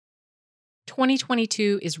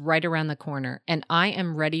2022 is right around the corner, and I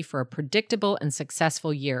am ready for a predictable and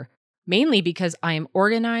successful year, mainly because I am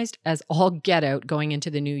organized as all get out going into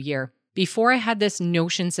the new year. Before I had this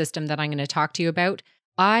Notion system that I'm going to talk to you about,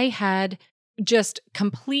 I had just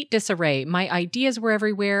complete disarray. My ideas were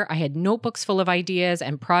everywhere. I had notebooks full of ideas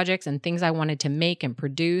and projects and things I wanted to make and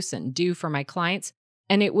produce and do for my clients.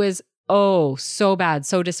 And it was, so bad,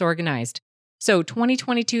 so disorganized. So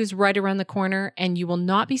 2022 is right around the corner, and you will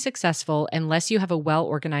not be successful unless you have a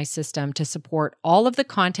well-organized system to support all of the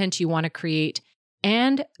content you want to create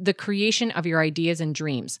and the creation of your ideas and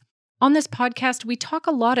dreams. On this podcast, we talk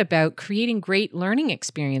a lot about creating great learning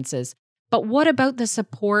experiences, but what about the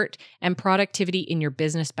support and productivity in your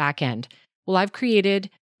business backend? Well, I've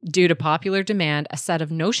created, due to popular demand, a set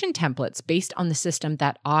of Notion templates based on the system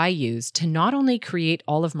that I use to not only create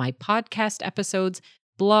all of my podcast episodes,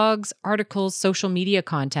 blogs, articles, social media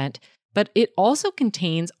content, but it also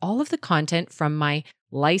contains all of the content from my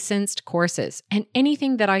licensed courses, and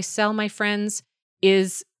anything that I sell my friends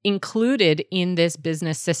is included in this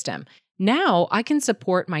business system. Now I can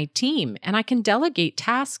support my team and I can delegate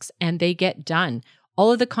tasks and they get done.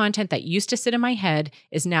 All of the content that used to sit in my head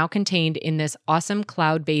is now contained in this awesome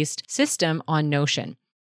cloud-based system on Notion.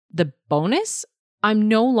 The bonus? I'm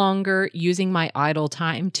no longer using my idle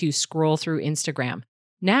time to scroll through Instagram.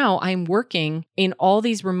 Now I'm working in all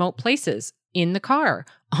these remote places, in the car,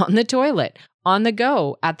 on the toilet, on the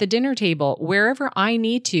go, at the dinner table, wherever I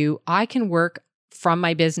need to, I can work from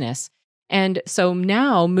my business. And so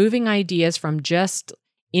now moving ideas from just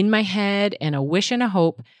in my head and a wish and a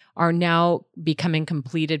hope are now becoming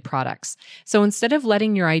completed products. So instead of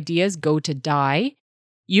letting your ideas go to die,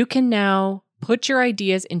 you can now put your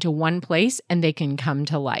ideas into one place and they can come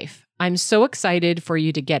to life. I'm so excited for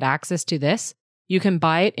you to get access to this. You can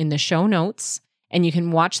buy it in the show notes and you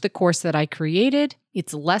can watch the course that I created.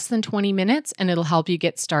 It's less than 20 minutes and it'll help you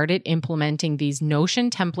get started implementing these Notion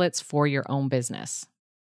templates for your own business.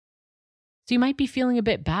 So you might be feeling a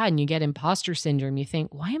bit bad and you get imposter syndrome. You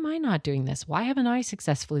think, why am I not doing this? Why haven't I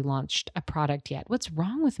successfully launched a product yet? What's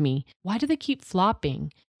wrong with me? Why do they keep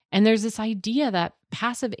flopping? And there's this idea that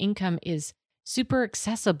passive income is super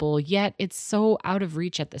accessible, yet it's so out of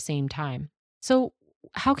reach at the same time. So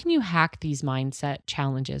how can you hack these mindset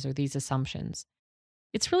challenges or these assumptions?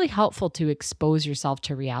 It's really helpful to expose yourself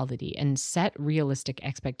to reality and set realistic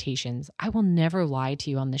expectations. I will never lie to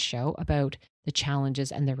you on the show about the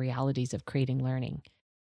challenges and the realities of creating learning.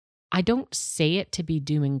 I don't say it to be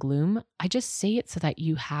doom and gloom. I just say it so that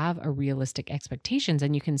you have a realistic expectations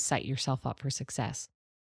and you can set yourself up for success.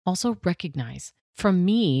 Also recognize, from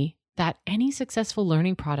me, that any successful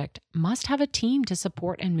learning product must have a team to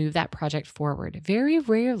support and move that project forward. Very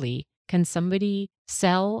rarely can somebody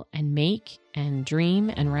sell and make and dream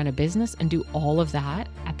and run a business and do all of that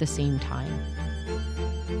at the same time.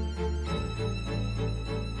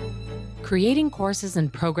 Creating courses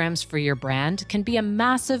and programs for your brand can be a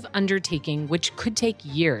massive undertaking which could take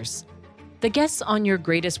years. The guests on Your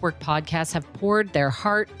Greatest Work podcast have poured their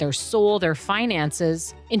heart, their soul, their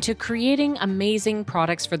finances into creating amazing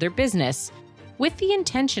products for their business with the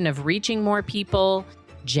intention of reaching more people,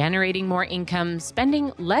 generating more income,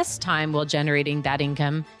 spending less time while generating that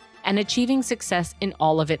income, and achieving success in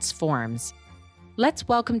all of its forms. Let's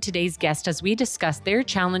welcome today's guest as we discuss their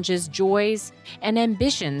challenges, joys, and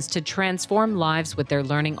ambitions to transform lives with their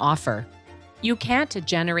learning offer. You can't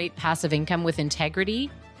generate passive income with integrity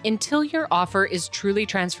until your offer is truly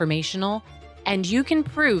transformational and you can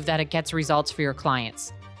prove that it gets results for your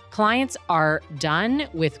clients. Clients are done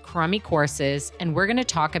with crummy courses, and we're going to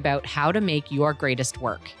talk about how to make your greatest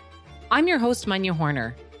work. I'm your host, Manya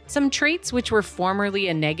Horner. Some traits which were formerly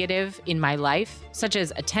a negative in my life, such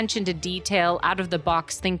as attention to detail,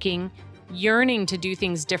 out-of-the-box thinking, yearning to do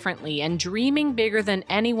things differently, and dreaming bigger than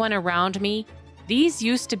anyone around me, these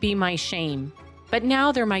used to be my shame, but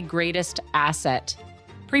now they're my greatest asset.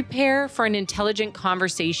 Prepare for an intelligent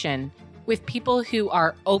conversation with people who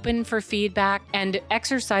are open for feedback and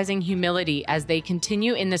exercising humility as they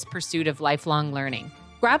continue in this pursuit of lifelong learning.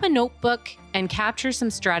 Grab a notebook and capture some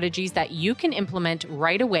strategies that you can implement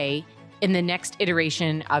right away in the next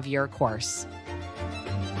iteration of your course.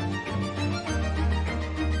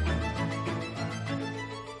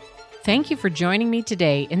 Thank you for joining me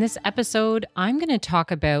today. In this episode, I'm going to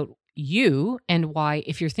talk about you and why,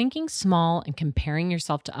 if you're thinking small and comparing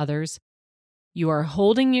yourself to others, you are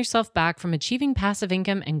holding yourself back from achieving passive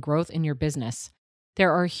income and growth in your business.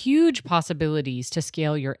 There are huge possibilities to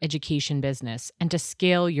scale your education business and to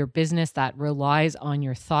scale your business that relies on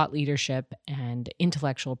your thought leadership and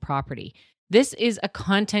intellectual property. This is a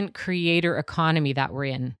content creator economy that we're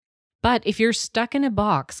in. But if you're stuck in a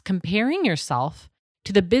box comparing yourself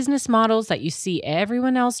to the business models that you see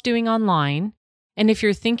everyone else doing online, and if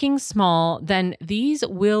you're thinking small, then these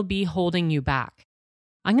will be holding you back.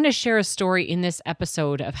 I'm going to share a story in this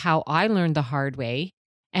episode of how I learned the hard way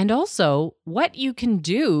and also what you can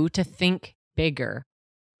do to think bigger.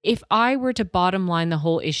 If I were to bottom line the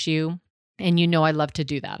whole issue, and you know I love to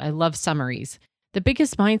do that, I love summaries, the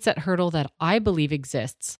biggest mindset hurdle that I believe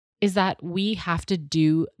exists is that we have to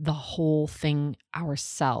do the whole thing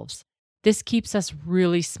ourselves. This keeps us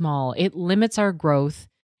really small. It limits our growth.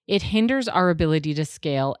 It hinders our ability to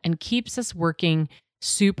scale and keeps us working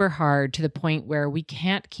super hard to the point where we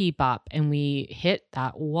can't keep up and we hit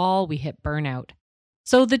that wall, we hit burnout.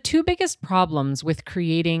 So the two biggest problems with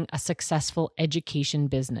creating a successful education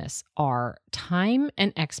business are time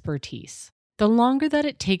and expertise. The longer that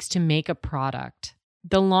it takes to make a product,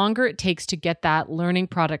 the longer it takes to get that learning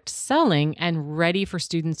product selling and ready for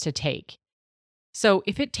students to take. So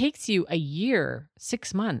if it takes you a year,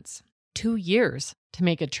 6 months, 2 years to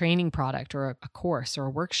make a training product or a course or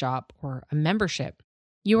a workshop or a membership,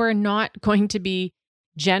 you are not going to be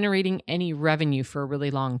generating any revenue for a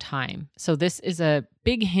really long time. So this is a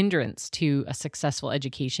big hindrance to a successful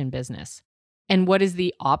education business. And what is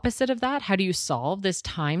the opposite of that? How do you solve this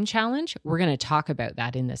time challenge? We're going to talk about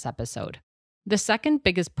that in this episode. The second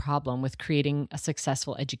biggest problem with creating a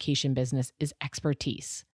successful education business is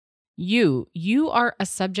expertise. You are a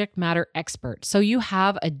subject matter expert. So you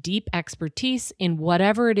have a deep expertise in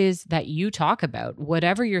whatever it is that you talk about,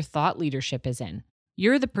 whatever your thought leadership is in.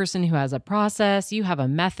 You're the person who has a process, you have a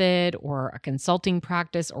method or a consulting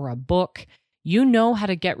practice or a book. You know how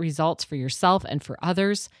to get results for yourself and for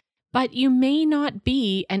others, but you may not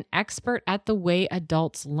be an expert at the way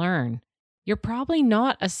adults learn. You're probably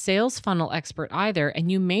not a sales funnel expert either,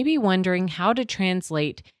 and you may be wondering how to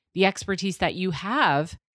translate the expertise that you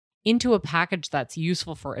have into a package that's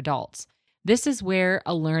useful for adults. This is where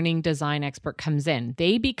a learning design expert comes in.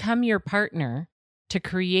 They become your partner to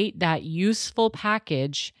create that useful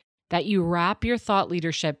package that you wrap your thought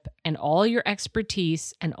leadership and all your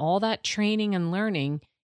expertise and all that training and learning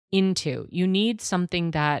into. You need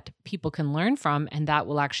something that people can learn from and that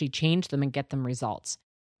will actually change them and get them results.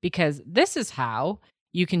 Because this is how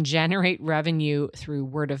you can generate revenue through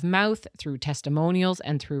word of mouth, through testimonials,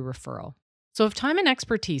 and through referral. So if time and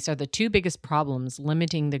expertise are the two biggest problems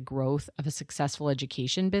limiting the growth of a successful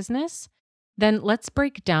education business, then let's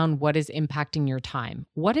break down what is impacting your time.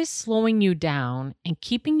 What is slowing you down and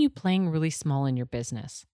keeping you playing really small in your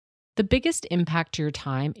business? The biggest impact to your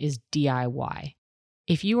time is DIY.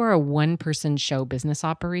 If you are a one-person show business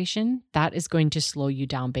operation, that is going to slow you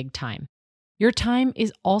down big time. Your time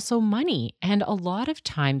is also money. And a lot of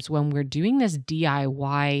times when we're doing this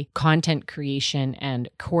DIY content creation and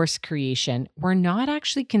course creation, we're not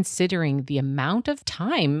actually considering the amount of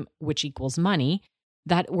time, which equals money,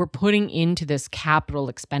 that we're putting into this capital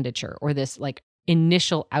expenditure or this like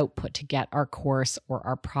initial output to get our course or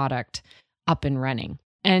our product up and running.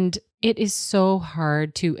 And it is so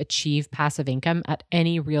hard to achieve passive income at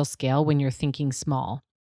any real scale when you're thinking small.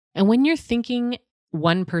 And when you're thinking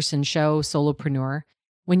one-person show, solopreneur,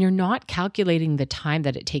 when you're not calculating the time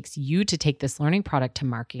that it takes you to take this learning product to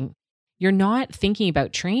market, you're not thinking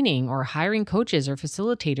about training or hiring coaches or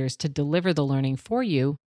facilitators to deliver the learning for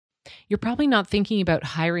you. You're probably not thinking about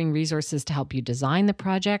hiring resources to help you design the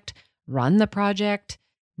project, run the project,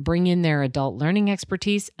 bring in their adult learning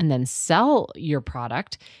expertise, and then sell your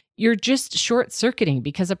product. You're just short-circuiting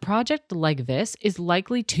because a project like this is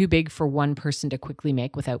likely too big for one person to quickly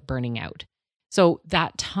make without burning out. So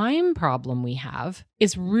that time problem we have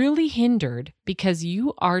is really hindered because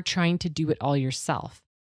you are trying to do it all yourself.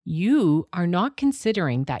 You are not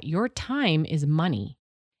considering that your time is money.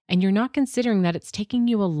 And you're not considering that it's taking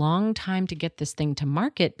you a long time to get this thing to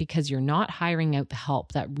market because you're not hiring out the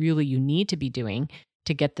help that really you need to be doing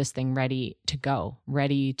to get this thing ready to go,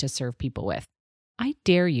 ready to serve people with. I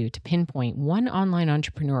dare you to pinpoint one online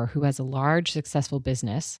entrepreneur who has a large, successful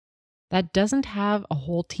business that doesn't have a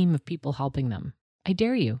whole team of people helping them. I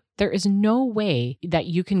dare you. There is no way that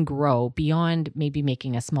you can grow beyond maybe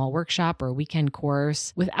making a small workshop or a weekend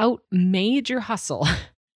course without major hustle.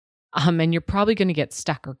 And you're probably going to get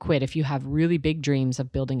stuck or quit if you have really big dreams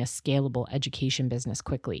of building a scalable education business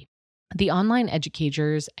quickly. The online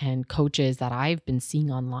educators and coaches that I've been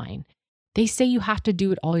seeing online, they say you have to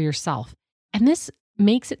do it all yourself. And this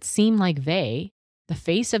makes it seem like they, the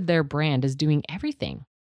face of their brand, is doing everything.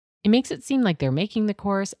 It makes it seem like they're making the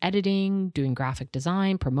course, editing, doing graphic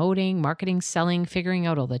design, promoting, marketing, selling, figuring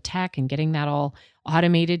out all the tech and getting that all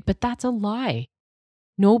automated. But that's a lie.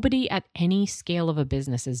 Nobody at any scale of a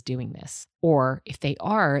business is doing this. Or if they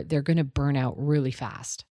are, they're going to burn out really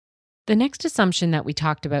fast. The next assumption that we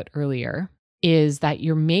talked about earlier is that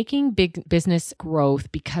you're making big business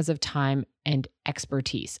growth because of time and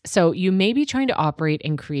expertise. So you may be trying to operate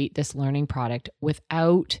and create this learning product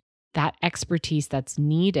without that expertise that's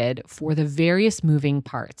needed for the various moving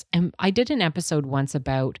parts. And I did an episode once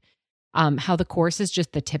about how the course is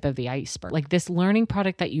just the tip of the iceberg. Like this learning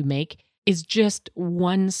product that you make is just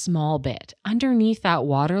one small bit. Underneath that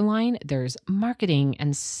waterline, there's marketing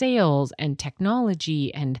and sales and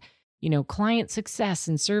technology and client success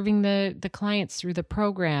and serving the clients through the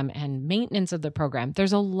program and maintenance of the program.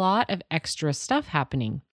 There's a lot of extra stuff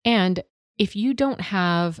happening. And if you don't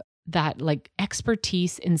have that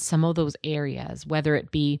expertise in some of those areas, whether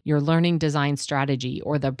it be your learning design strategy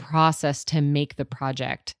or the process to make the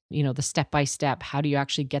project, the step-by-step, how do you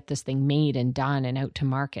actually get this thing made and done and out to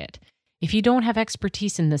market? If you don't have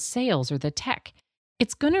expertise in the sales or the tech,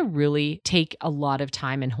 it's going to really take a lot of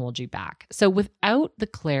time and hold you back. So without the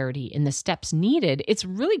clarity in the steps needed, it's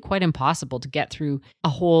really quite impossible to get through a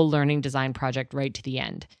whole learning design project right to the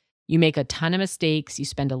end. You make a ton of mistakes, you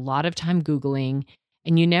spend a lot of time Googling,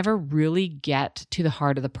 and you never really get to the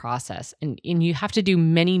heart of the process. And you have to do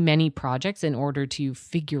many, many projects in order to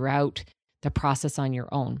figure out the process on your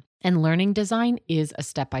own. And learning design is a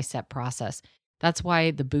step-by-step process. That's why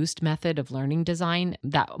the Boost method of learning design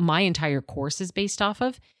that my entire course is based off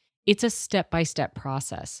of, it's a step-by-step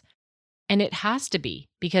process. And it has to be,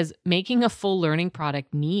 because making a full learning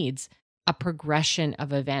product needs a progression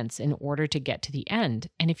of events in order to get to the end.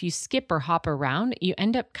 And if you skip or hop around, you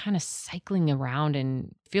end up kind of cycling around and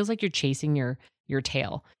it feels like you're chasing your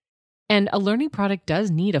tail. And a learning product does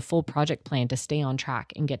need a full project plan to stay on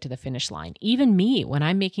track and get to the finish line. Even me, when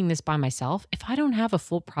I'm making this by myself, if I don't have a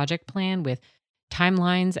full project plan with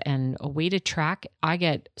timelines and a way to track, I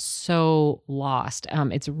get so lost.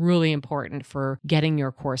 It's really important for getting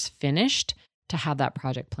your course finished to have that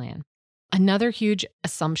project plan. Another huge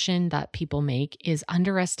assumption that people make is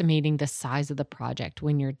underestimating the size of the project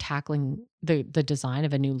when you're tackling the design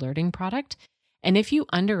of a new learning product. And if you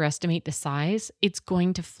underestimate the size, it's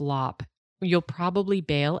going to flop. You'll probably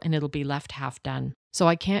bail and it'll be left half done. So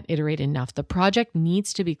I can't iterate enough. The project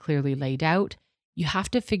needs to be clearly laid out. You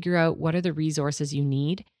have to figure out what are the resources you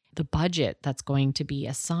need, the budget that's going to be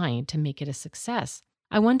assigned to make it a success.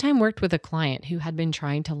 I one time worked with a client who had been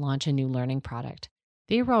trying to launch a new learning product.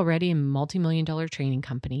 They were already a multi-million-dollar training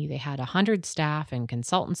company. They had 100 staff and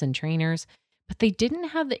consultants and trainers, but they didn't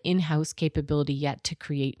have the in-house capability yet to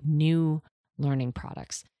create new learning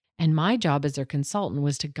products. And my job as their consultant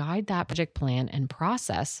was to guide that project plan and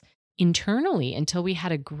process internally until we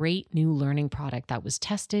had a great new learning product that was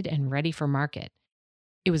tested and ready for market.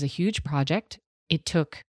 It was a huge project. It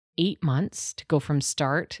took 8 months to go from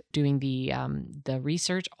start doing the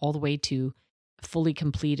research all the way to fully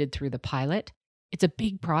completed through the pilot. It's a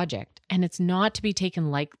big project, and it's not to be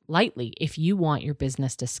taken lightly if you want your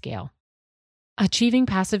business to scale. Achieving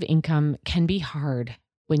passive income can be hard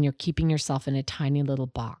when you're keeping yourself in a tiny little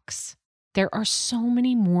box. There are so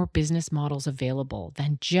many more business models available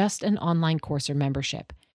than just an online course or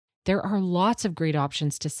membership. There are lots of great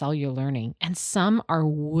options to sell your learning, and some are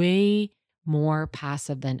way more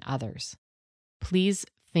passive than others. Please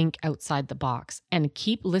think outside the box and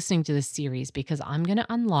keep listening to this series because I'm going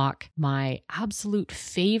to unlock my absolute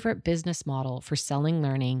favorite business model for selling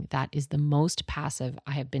learning that is the most passive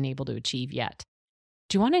I have been able to achieve yet.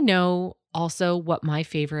 Do you want to know also what my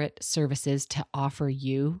favorite service is to offer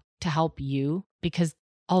you to help you? Because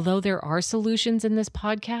although there are solutions in this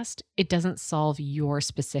podcast, it doesn't solve your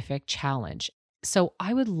specific challenge. So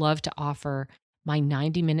I would love to offer my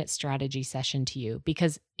 90-minute strategy session to you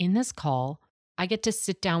because in this call, I get to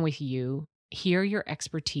sit down with you, hear your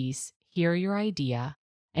expertise, hear your idea,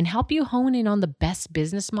 and help you hone in on the best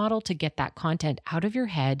business model to get that content out of your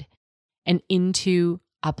head and into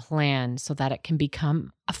a plan so that it can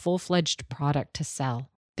become a full-fledged product to sell.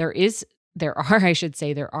 There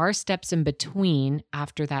are steps in between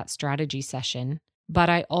after that strategy session, but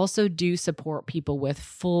I also do support people with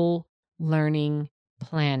full learning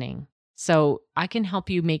planning. So I can help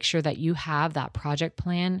you make sure that you have that project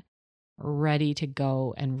plan ready to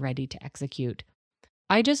go and ready to execute.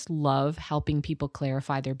 I just love helping people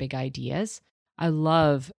clarify their big ideas. I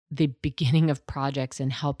love the beginning of projects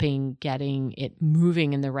and getting it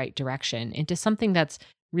moving in the right direction into something that's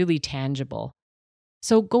really tangible.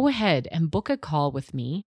 So go ahead and book a call with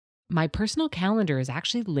me. My personal calendar is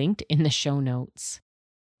actually linked in the show notes.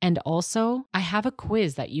 And also, I have a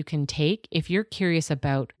quiz that you can take if you're curious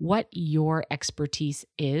about what your expertise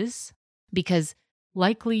is, because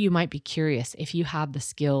likely you might be curious if you have the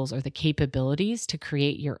skills or the capabilities to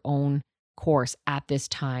create your own course at this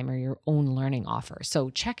time or your own learning offer. So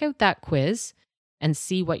check out that quiz and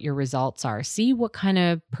see what your results are. See what kind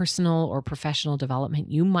of personal or professional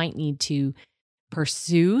development you might need to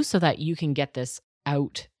pursue so that you can get this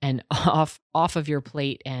out and off of your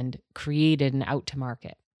plate and created and out to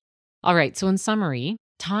market. All right, so in summary,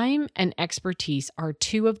 time and expertise are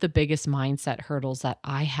two of the biggest mindset hurdles that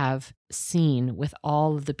I have seen with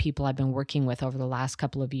all of the people I've been working with over the last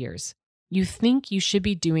couple of years. You think you should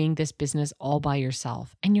be doing this business all by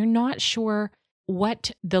yourself, and you're not sure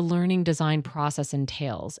what the learning design process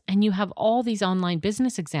entails. And you have all these online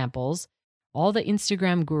business examples, all the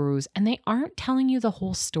Instagram gurus, and they aren't telling you the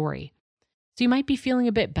whole story. So you might be feeling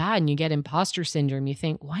a bit bad and you get imposter syndrome. You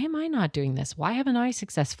think, why am I not doing this? Why haven't I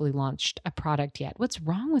successfully launched a product yet? What's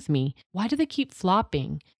wrong with me? Why do they keep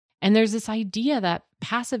flopping? And there's this idea that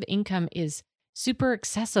passive income is super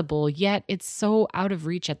accessible, yet it's so out of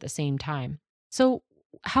reach at the same time. So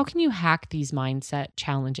how can you hack these mindset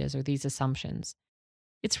challenges or these assumptions?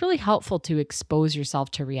 It's really helpful to expose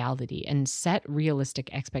yourself to reality and set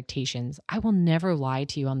realistic expectations. I will never lie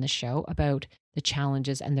to you on the show about the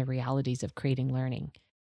challenges and the realities of creating learning.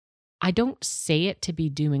 I don't say it to be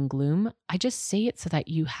doom and gloom. I just say it so that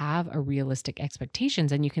you have a realistic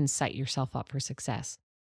expectations and you can set yourself up for success.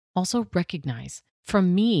 Also recognize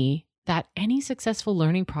from me that any successful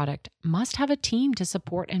learning product must have a team to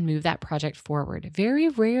support and move that project forward. Very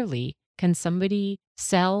rarely can somebody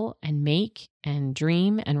sell and make and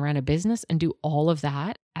dream and run a business and do all of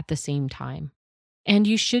that at the same time. And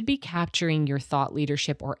you should be capturing your thought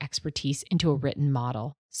leadership or expertise into a written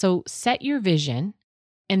model. So set your vision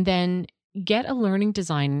and then get a learning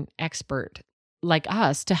design expert like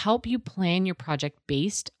us to help you plan your project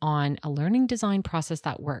based on a learning design process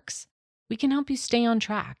that works. We can help you stay on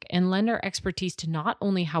track and lend our expertise to not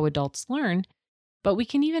only how adults learn, but we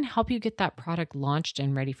can even help you get that product launched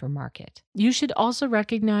and ready for market. You should also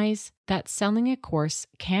recognize that selling a course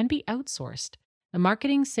can be outsourced. The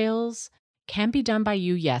marketing sales can be done by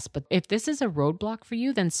you, yes, but if this is a roadblock for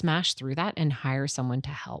you, then smash through that and hire someone to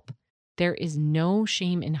help. There is no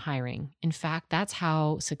shame in hiring. In fact, that's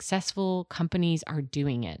how successful companies are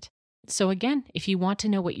doing it. So again, if you want to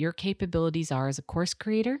know what your capabilities are as a course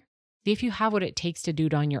creator, see if you have what it takes to do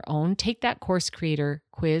it on your own, take that course creator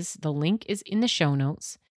quiz. The link is in the show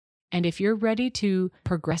notes. And if you're ready to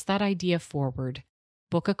progress that idea forward,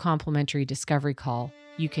 book a complimentary discovery call.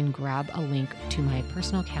 You can grab a link to my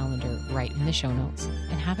personal calendar right in the show notes.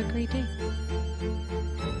 And have a great day.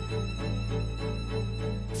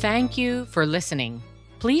 Thank you for listening.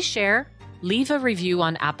 Please share, leave a review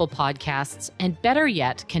on Apple Podcasts, and better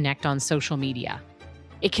yet, connect on social media.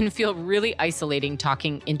 It can feel really isolating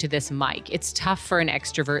talking into this mic. It's tough for an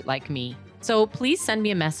extrovert like me. So please send me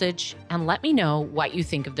a message and let me know what you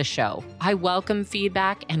think of the show. I welcome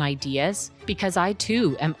feedback and ideas because I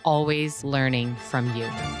too am always learning from you.